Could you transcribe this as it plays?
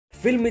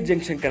Filmy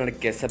junction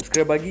ಕನ್ನಡಕ್ಕೆ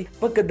subscribe ಆಗಿ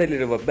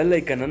ಪಕ್ಕದಲ್ಲಿರುವ ಬೆಲ್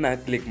ಐಕಾನ್ ಅನ್ನು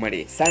ಕ್ಲಿಕ್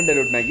ಮಾಡಿ.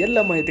 ಸ್ಯಾಂಡಲ್ವುಡ್ ನ ಎಲ್ಲ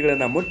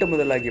ಮಾಹಿತಿಗಳನ್ನ ಮೊಟ್ಟ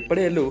ಮೊದಲಾಗಿ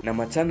ಪಡೆಯಲು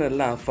ನಮ್ಮ ಚಾನೆಲ್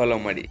ನ ಫಾಲೋ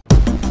ಮಾಡಿ.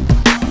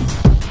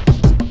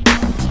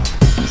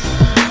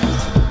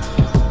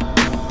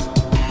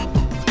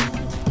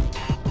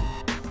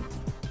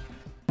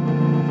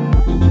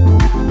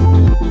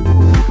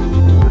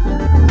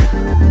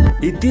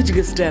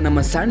 ಇತ್ತೀಚೆಗಷ್ಟೇ ನಮ್ಮ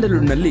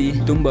ಸ್ಯಾಂಡಲ್ವುಡ್ ನಲ್ಲಿ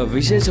ತುಂಬಾ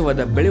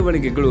ವಿಶೇಷವಾದ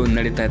ಬೆಳವಣಿಗೆಗಳು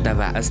ನಡೀತಾ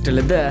ಇದ್ದಾವೆ.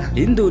 ಅಷ್ಟಲ್ಲದೆ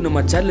ಇಂದು ನಮ್ಮ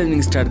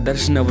ಚಾಲೆಂಜಿಂಗ್ ಸ್ಟಾರ್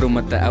ದರ್ಶನ್ ಅವರು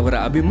ಮತ್ತೆ ಅವರ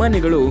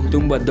ಅಭಿಮಾನಿಗಳು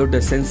ತುಂಬಾ ದೊಡ್ಡ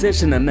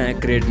ಸೆನ್ಸೇಷನ್ ಅನ್ನ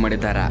ಕ್ರಿಯೇಟ್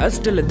ಮಾಡಿದ್ದಾರೆ.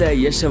 ಅಷ್ಟಲ್ಲದೆ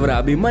ಯಶ್ ಅವರ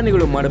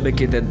ಅಭಿಮಾನಿಗಳು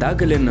ಮಾಡಬೇಕಿದ್ದ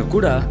ದಾಖಲೆಯನ್ನು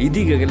ಕೂಡ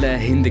ಇದೀಗಲೇ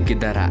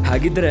ಹಿಂದಕ್ಕಿದ್ದಾರೆ.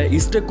 ಹಾಗಿದ್ರೆ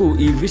ಇಷ್ಟಕ್ಕೂ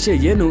ಈ ವಿಷಯ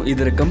ಏನು,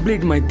 ಇದರ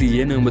ಕಂಪ್ಲೀಟ್ ಮಾಹಿತಿ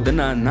ಏನು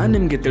ಎಂಬುದನ್ನ ನಾನ್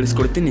ನಿಮ್ಗೆ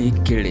ತಿಳಿಸ್ಕೊಡ್ತೀನಿ,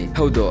 ಕೇಳಿ.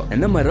 ಹೌದು,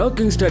 ನಮ್ಮ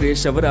ರಾಕಿಂಗ್ ಸ್ಟಾರ್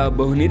ಯಶ್ ಅವರ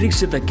ಬಹು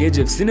ನಿರೀಕ್ಷಿತ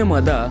KGF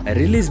ಸಿನಿಮಾದ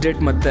ರಿಲೀಸ್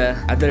ಡೇಟ್ ಮತ್ತೆ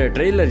ಅದರ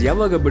ಟ್ರೈಲರ್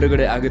ಯಾವಾಗ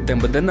ಬಿಡುಗಡೆ ಆಗುತ್ತೆ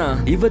ಎಂಬುದನ್ನ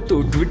ಇವತ್ತು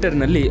ಟ್ವಿಟರ್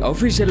ನಲ್ಲಿ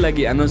ಅಫಿಷಿಯಲ್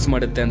ಆಗಿ ಅನೌನ್ಸ್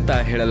ಮಾಡುತ್ತೆ ಅಂತ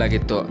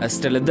ಹೇಳಲಾಗಿತ್ತು.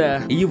 ಅಷ್ಟಲ್ಲದೆ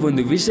ಈ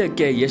ಒಂದು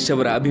ವಿಷಯಕ್ಕೆ ಯಶ್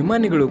ಅವರ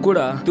ಅಭಿಮಾನಿಗಳು ಕೂಡ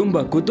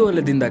ತುಂಬಾ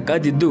ಕುತೂಹಲದಿಂದ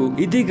ಕಾದಿದ್ದು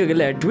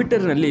ಇದೀಗಲೇ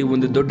ಟ್ವಿಟರ್ ನಲ್ಲಿ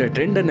ಒಂದು ದೊಡ್ಡ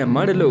ಟ್ರೆಂಡ್ ಅನ್ನ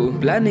ಮಾಡಲು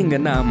ಪ್ಲಾನಿಂಗ್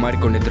ಅನ್ನ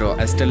ಮಾಡಿಕೊಂಡಿದ್ರು.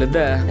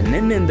 ಅಷ್ಟಲ್ಲದೆ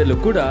ನಿನ್ನೆಯಿಂದಲೂ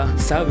ಕೂಡ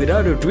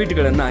ಸಾವಿರಾರು ಟ್ವೀಟ್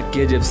ಗಳನ್ನ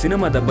KGF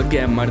ಸಿನಿಮಾದ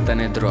ಬಗ್ಗೆ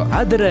ಮಾಡ್ತಾನೆ ಇದ್ರು.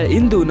 ಆದರೆ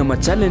ಇಂದು ನಮ್ಮ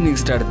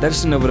ಚಾಲೆಂಜಿಂಗ್ ಸ್ಟಾರ್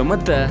ದರ್ಶನ್ ಅವರು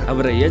ಮತ್ತೆ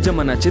ಅವರ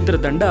ಯಜಮಾನ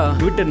ಚಿತ್ರತಂಡ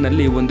ಟ್ವಿಟರ್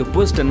ನಲ್ಲಿ ಒಂದು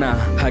ಪೋಸ್ಟ್ ಅನ್ನ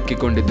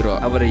ಹಾಕಿಕೊಂಡಿದ್ರು.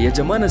 ಅವರ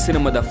ಯಜಮಾನ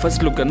ಸಿನಿಮಾದ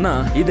ಫಸ್ಟ್ ಲುಕ್ ಅನ್ನ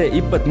ಇದೇ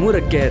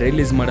 23ಕ್ಕೆ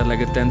ರಿಲೀಸ್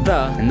ಮಾಡಲಾಗುತ್ತೆ ಅಂತ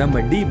ನಮ್ಮ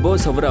ಡಿ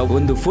ಬಾಸ್ ಅವರ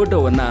ಒಂದು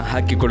ಫೋಟೋವನ್ನ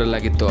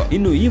ಹಾಕಿಕೊಡಲಾಗಿತ್ತು.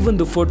 ಇನ್ನು ಈ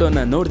ಒಂದು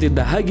ಫೋಟೋನ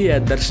ನೋಡ್ತಿದ್ದ ಹಾಗೆಯೇ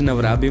ದರ್ಶನ್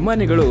ಅವರ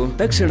ಅಭಿಮಾನಿಗಳು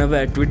ತಕ್ಷಣವೇ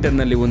ಟ್ವಿಟರ್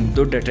ನಲ್ಲಿ ಒಂದು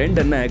ದೊಡ್ಡ ಟ್ರೆಂಡ್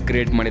ಅನ್ನ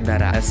ಕ್ರಿಯೇಟ್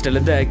ಮಾಡಿದ್ದಾರೆ.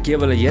 ಅಷ್ಟಲ್ಲದೆ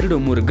ಕೇವಲ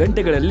 2-3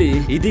 ಗಂಟೆಗಳಲ್ಲಿ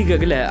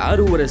ಇದೀಗಲೇ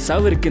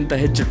 6,500ಕ್ಕಿಂತ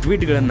ಹೆಚ್ಚು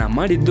ಟ್ವೀಟ್ ಗಳನ್ನ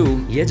ಮಾಡಿದ್ದು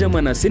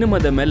ಯಜಮಾನ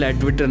ಸಿನಿಮಾದ ಮೇಲೆ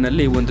ಟ್ವಿಟರ್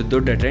ನಲ್ಲಿ ಒಂದು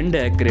ದೊಡ್ಡ ಟ್ರೆಂಡ್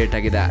ಕ್ರಿಯೇಟ್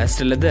ಆಗಿದೆ.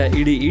 ಅಷ್ಟಲ್ಲದೆ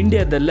ಇಡೀ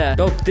ಇಂಡಿಯಾದಲ್ಲೇ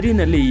ಟಾಪ್ 3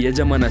 ನಲ್ಲಿ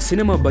ಯಜಮಾನ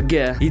ಸಿನಿಮಾ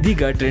ಬಗ್ಗೆ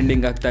ಇದೀಗ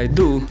ಟ್ರೆಂಡಿಂಗ್ ಆಗ್ತಾ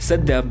ಇದ್ದು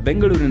ಸದ್ಯ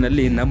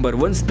ಬೆಂಗಳೂರಿನಲ್ಲಿ ನಂಬರ್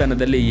 1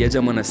 ಸ್ಥಾನದಲ್ಲಿ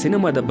ಯಜಮಾನ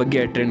ಸಿನಿಮಾದ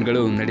ಬಗ್ಗೆ ಟ್ರೆಂಡ್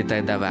ಗಳು ನಡೀತಾ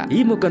ಇದ್ದಾವೆ. ಈ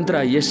ಮುಖಾಂತರ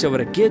ಯಶ್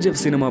ಅವರ KGF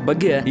ಸಿನಿಮಾ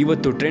ಬಗ್ಗೆ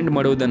ಇವತ್ತು ಟ್ರೆಂಡ್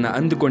ಮಾಡುವುದನ್ನ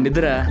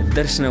ಅಂದುಕೊಂಡಿದ್ರೆ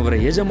ದರ್ಶನ್ ಅವರ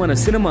ಯಜಮಾನ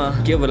ಸಿನಿಮಾ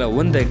ಕೇವಲ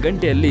 1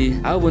 ಗಂಟೆಯಲ್ಲಿ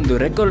ಆ ಒಂದು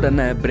ರೆಕಾರ್ಡ್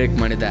ಅನ್ನ ಬ್ರೇಕ್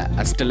ಮಾಡಿದೆ.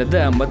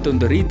 ಅಷ್ಟಲ್ಲದೆ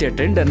ಮತ್ತೊಂದು ರೀತಿಯ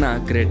ಟ್ರೆಂಡ್ ಅನ್ನ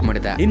ಕ್ರಿಯೇಟ್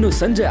ಮಾಡಿದೆ. ಇನ್ನು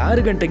ಸಂಜೆ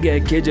 6 ಗಂಟೆಗೆ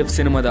KGF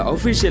ಸಿನಿಮಾದ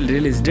ಅಫಿಷಿಯಲ್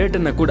ರಿಲೀಸ್ ಡೇಟ್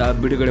ಅನ್ನ ಕೂಡ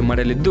ಬಿಡುಗಡೆ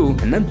ಮಾಡಲಿದ್ದು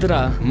ನಂತರ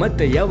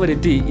ಮತ್ತೆ ಯಾವ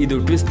ರೀತಿ ಇದು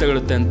ಟ್ವಿಸ್ಟ್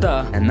ತಗೊಳುತ್ತೆ ಅಂತ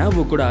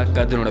ನಾವು ಕೂಡ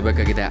ಕಾದು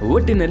ನೋಡಬೇಕಾಗಿದೆ.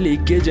 ಒಟ್ಟಿನಲ್ಲಿ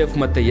KGF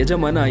ಮತ್ತೆ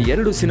ಯಜಮಾನ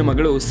 2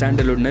 ಸಿನಿಮಾಗಳು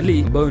ಸ್ಯಾಂಡಲ್ವುಡ್ ನಲ್ಲಿ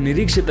ಬಹು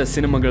ನಿರೀಕ್ಷಿತ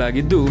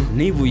ಸಿನಿಮಾಗಳಾಗಿದ್ದು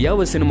ನೀವು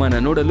ಯಾವ ಸಿನಿಮಾನ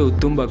ನೋಡಲು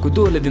ತುಂಬಾ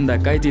ಕುತೂಹಲದಿಂದ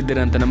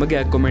ಕಾಯ್ತಿದ್ದೀರಾ ಅಂತ ನಮಗೆ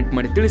ಕಾಮೆಂಟ್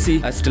ಮಾಡಿ ತಿಳಿಸಿ.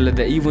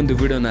 ಅಷ್ಟಲ್ಲದೆ ಈ ಒಂದು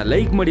ವಿಡಿಯೋನ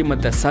ಲೈಕ್ ಮಾಡಿ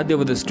ಮತ್ತೆ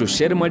ಸಾಧ್ಯವಾದಷ್ಟು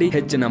ಶೇರ್ ಮಾಡಿ.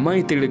 ಹೆಚ್ಚಿನ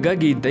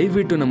ಮಾಹಿತಿಗಳಿಗಾಗಿ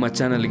ದಯವಿಟ್ಟು ನಮ್ಮ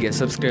ಚಾನೆಲ್ಗೆ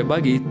ಸಬ್ಸ್ಕ್ರೈಬ್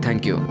ಆಗಿ.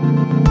 Thank you.